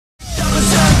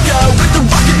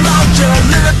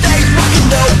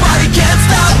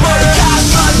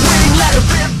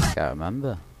Can't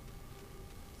remember.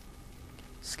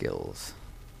 Skills.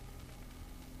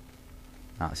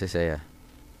 What's this here?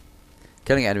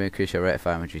 Killing enemy increases your rate of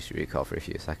fire and reduces your recoil for a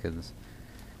few seconds.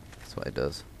 That's what it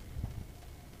does.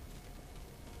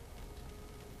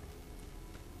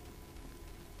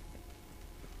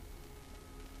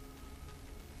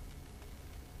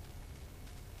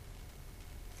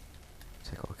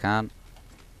 Take what I can.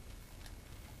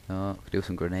 Oh, could do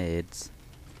some grenades.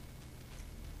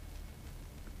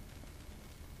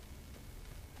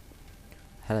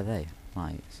 Hell are they?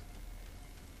 Lights.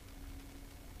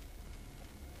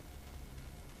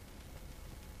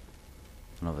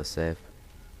 Another save.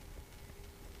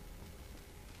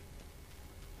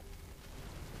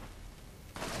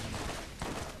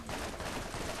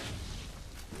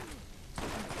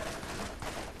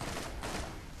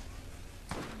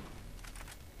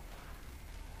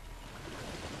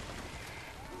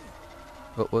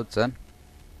 Upwards then.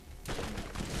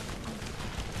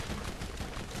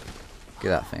 Give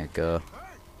that thing a go.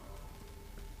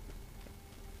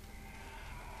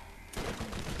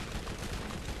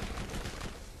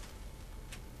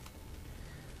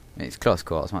 It's close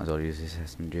quarters, might as well use this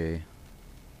SMG.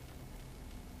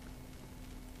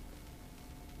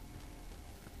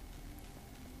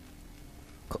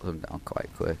 Cut them down quite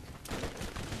quick.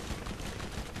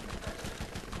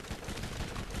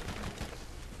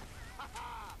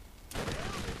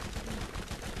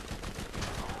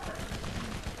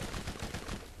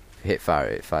 If you hit fire,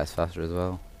 it fires faster as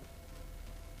well.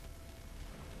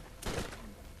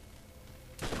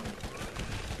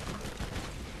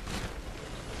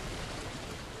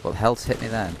 What the hell's hit me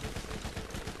then?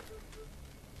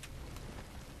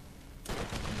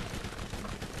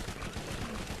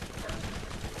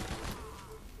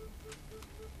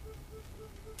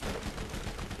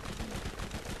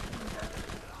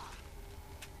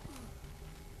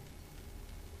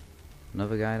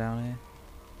 Another guy down here?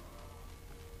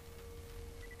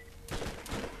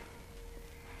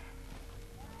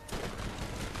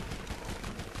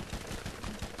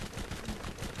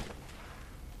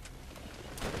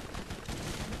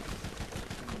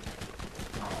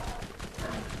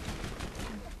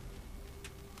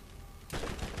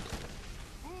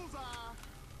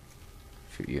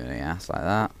 Shoot you in the ass like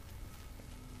that.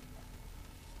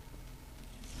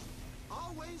 Oh,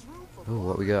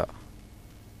 what we got?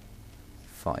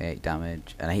 48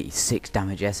 damage and 86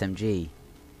 damage SMG.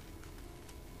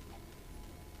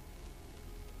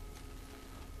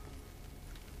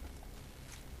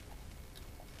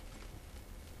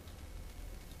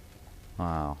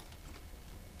 Wow.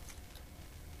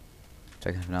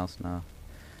 Check anything else now.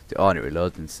 Oh, and it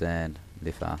reloads insane.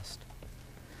 Really fast.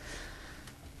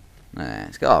 Nah,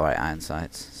 it's got alright iron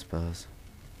sights, I suppose.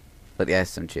 But the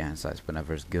SMG iron sights were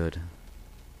never as good.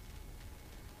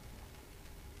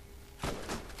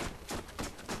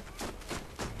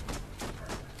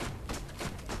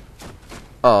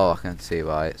 Oh, I can see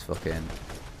why it's fucking...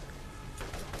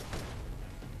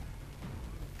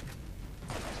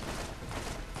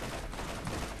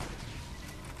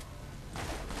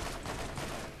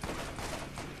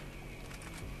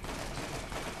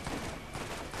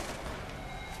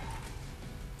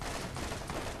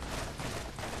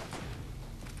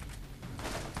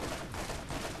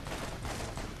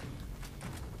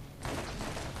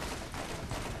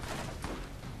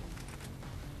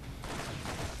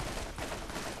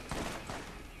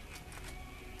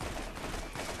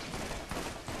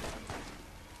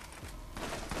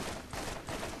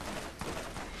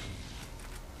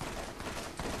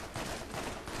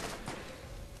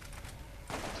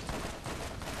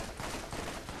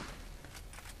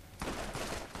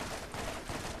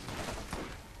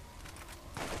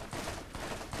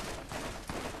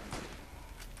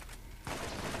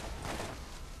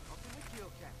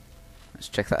 Let's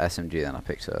check that SMG then I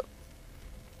picked up.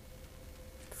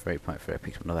 3.3, I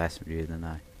picked up another SMG then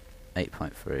I.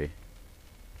 8.3.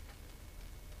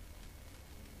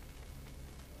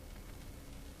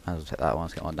 I'll take that one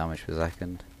to get more damage per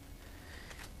second.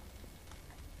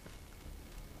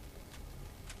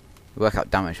 You work out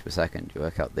damage per second, you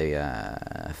work out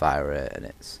the fire rate, and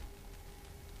it's...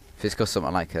 If it's got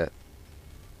something like a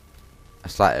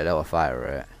slightly lower fire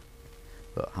rate,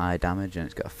 but high damage, and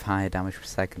it's got a higher damage per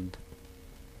second,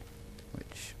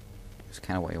 which is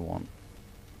kind of what you want.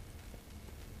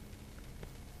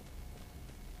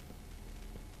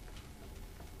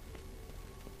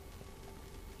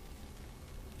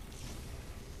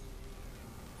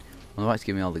 Well, why it's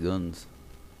give me all the guns?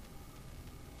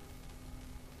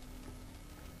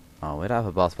 Oh, we don't have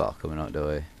a boss battle coming up, do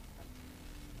we?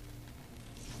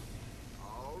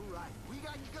 Alright, we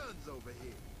got guns over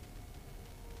here.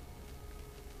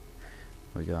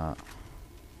 We got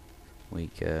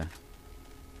weaker,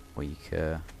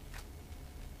 weaker.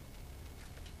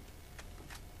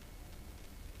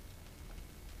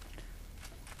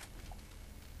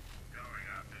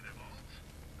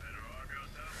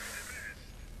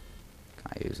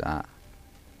 Can't use that.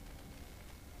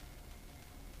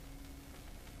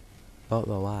 What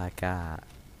the why can't?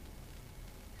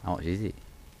 How much is it?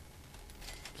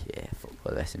 Yeah, fuck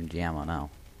with SMG ammo now.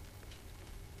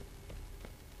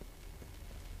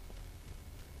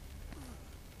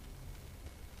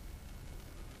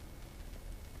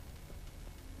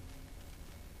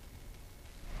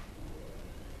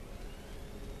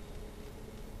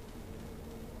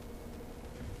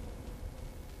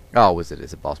 Oh, wizard,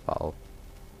 it's a boss battle.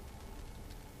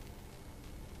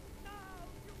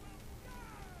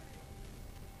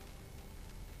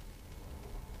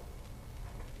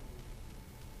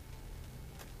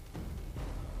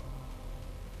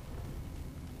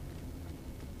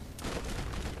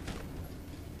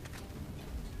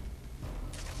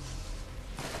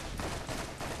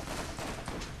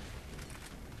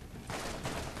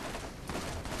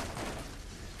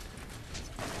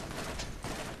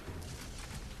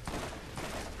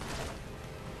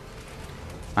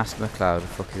 Master McCloud, the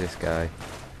fuck is this guy?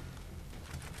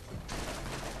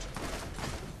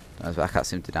 I can't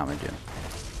seem to damage him.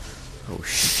 Oh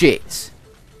shit!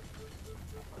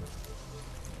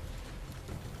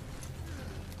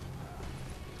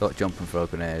 Don't jump and throw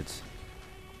grenades.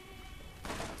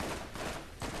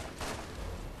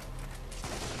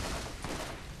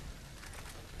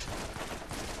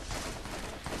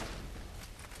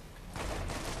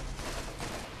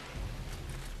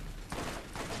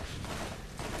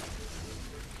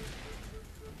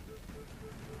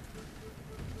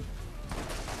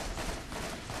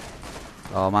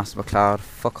 Oh, Master McCloud,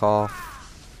 fuck off.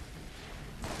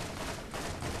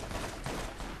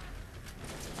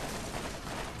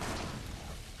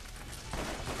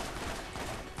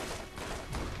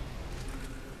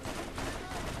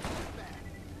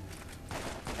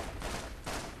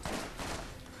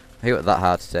 He wasn't that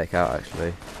hard to take out,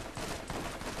 actually.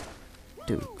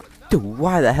 Dude,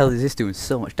 why the hell is this doing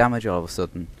so much damage all of a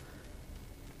sudden?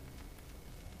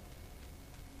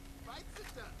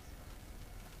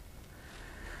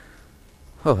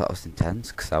 Oh, that was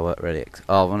intense, because I weren't really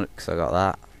because I got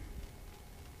that.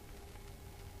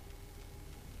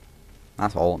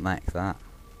 That's all neck, that.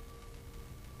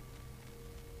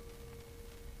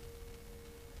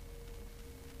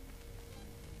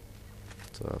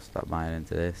 So I'll start mining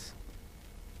into this.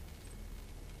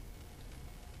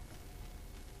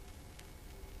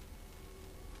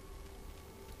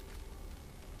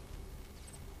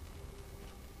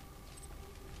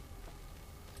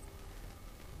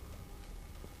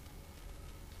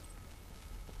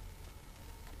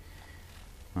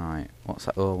 Right, what's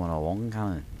that 0101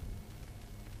 cannon?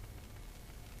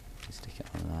 Stick it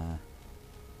on there.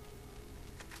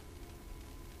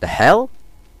 The hell?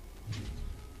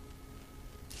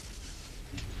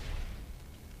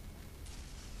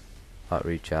 That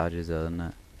recharges though, doesn't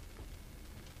it?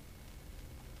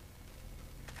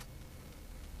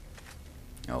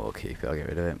 Oh, we'll keep it, I'll get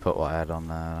rid of it and put what I had on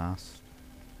there last.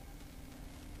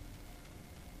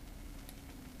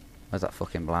 Where's that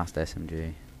fucking blast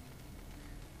SMG?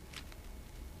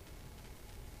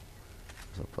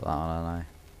 So I'll put that on, haven't I?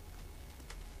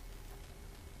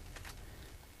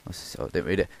 What's this? Oh, didn't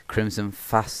read it. Crimson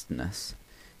fastness.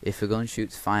 If a gun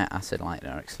shoots fire, acid,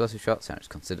 lightning, or explosive shots, then it's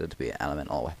considered to be an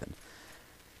elemental weapon.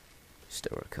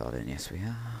 Still recording, yes we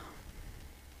are.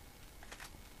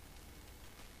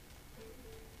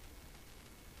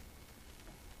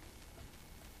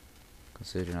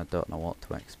 Considering I don't know what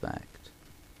to expect.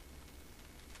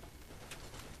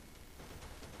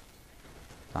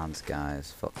 Dance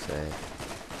guys, fuck's sake.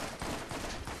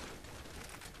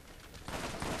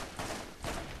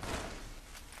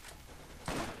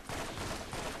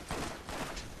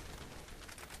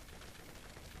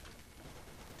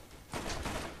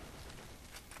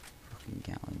 Fucking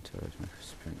gallon towards me,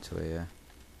 sprint to here.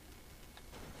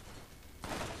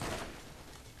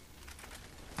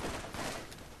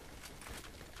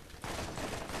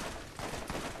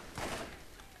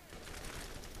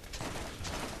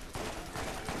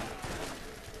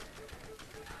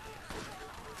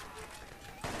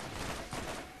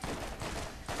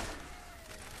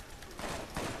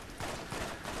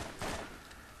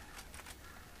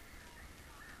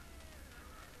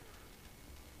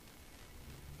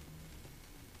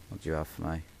 What do you have for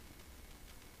me?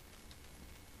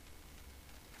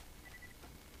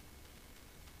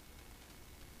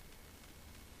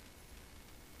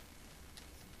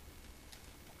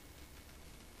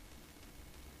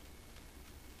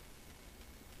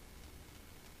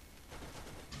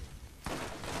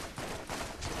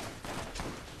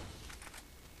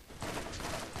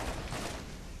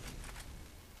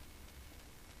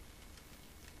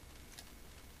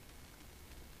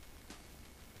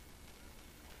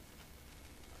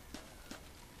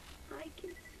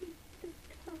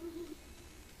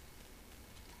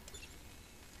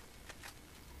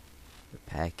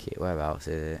 Repair kit, whereabouts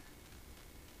is it?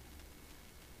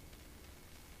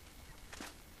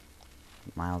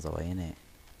 Miles away, innit?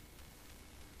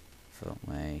 Fuck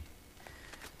me.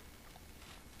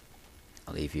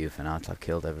 I'll leave you for now till I've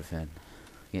killed everything.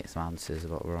 Get some answers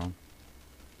about what we're on.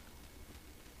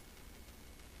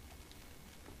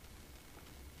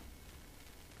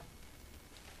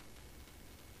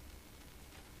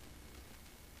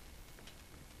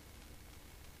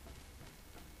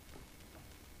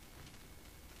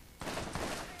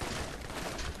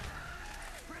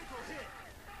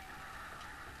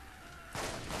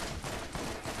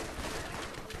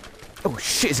 Oh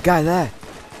shit, there's a guy there!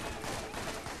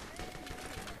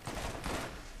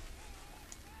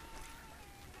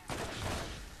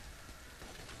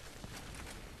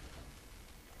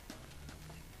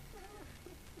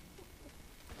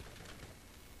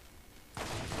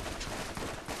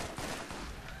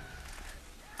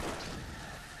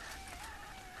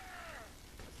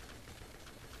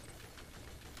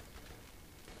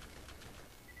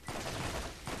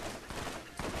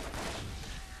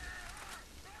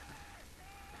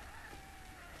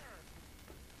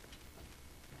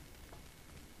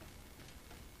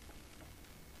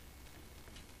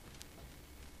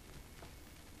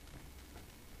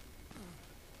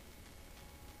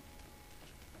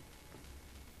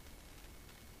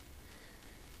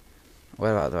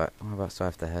 Whereabouts do I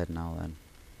have to head now then?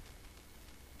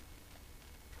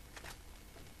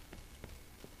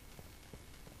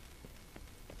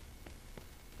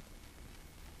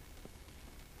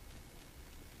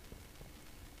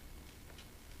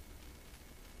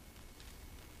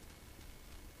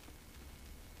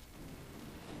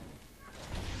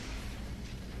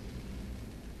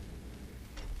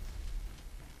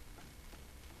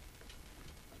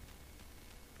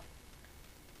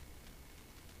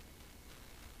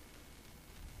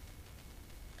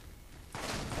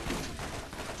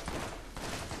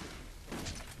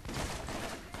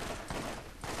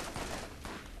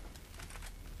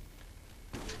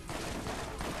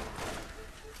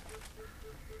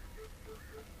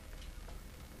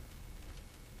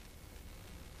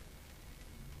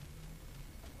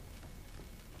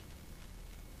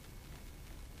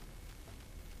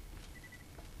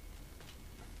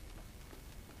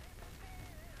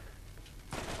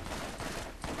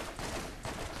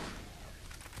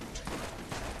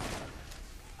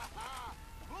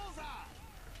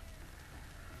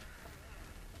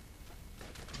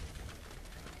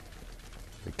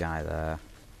 The guy there.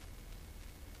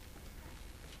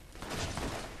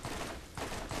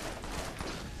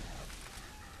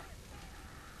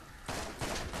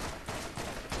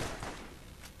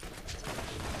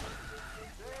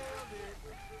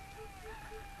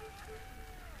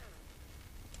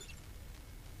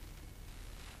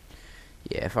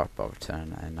 Yeah, if I bother turning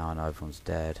that in now, I know everyone's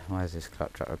dead. Where's this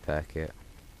claptrap repair kit?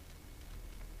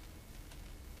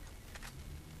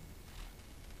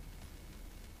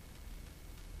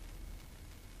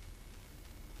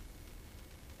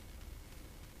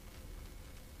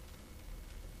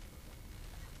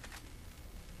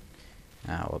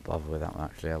 Nah, I won't bother with that one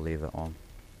actually, I'll leave it on.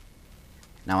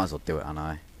 Now I might as well do it, aren't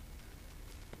I?